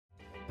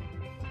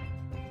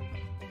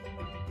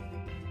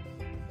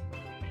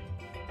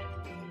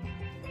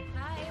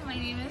my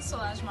name is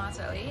Solange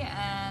Martelly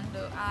and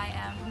I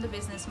am from the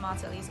business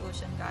Martelly's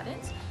Ocean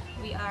Gardens.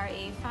 We are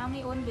a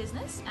family-owned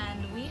business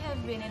and we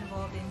have been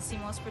involved in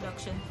Seamoss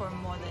production for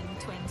more than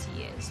 20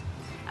 years.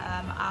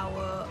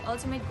 Our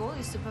ultimate goal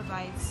is to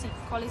provide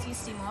quality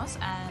Seamoss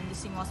and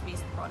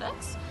Seamoss-based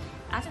products.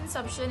 At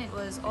inception, it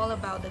was all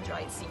about the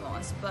dried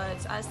Seamoss,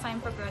 but as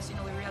time progressed,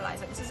 we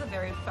realized that this is a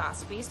very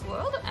fast-paced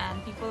world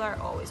and people are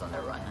always on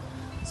the run.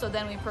 So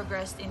then we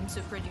progressed into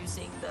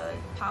producing the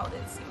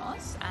powdered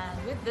Seamoss,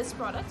 and with this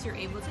product you're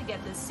able to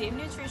get the same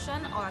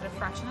nutrition all at a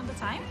fraction of the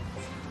time.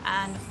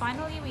 And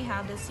finally we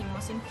have the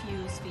Seamoss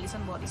infused face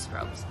and body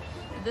scrubs.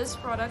 This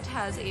product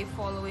has a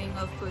following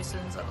of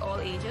persons of all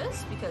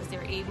ages because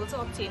they're able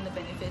to obtain the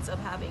benefits of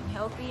having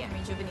healthy and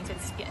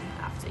rejuvenated skin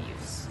after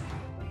use.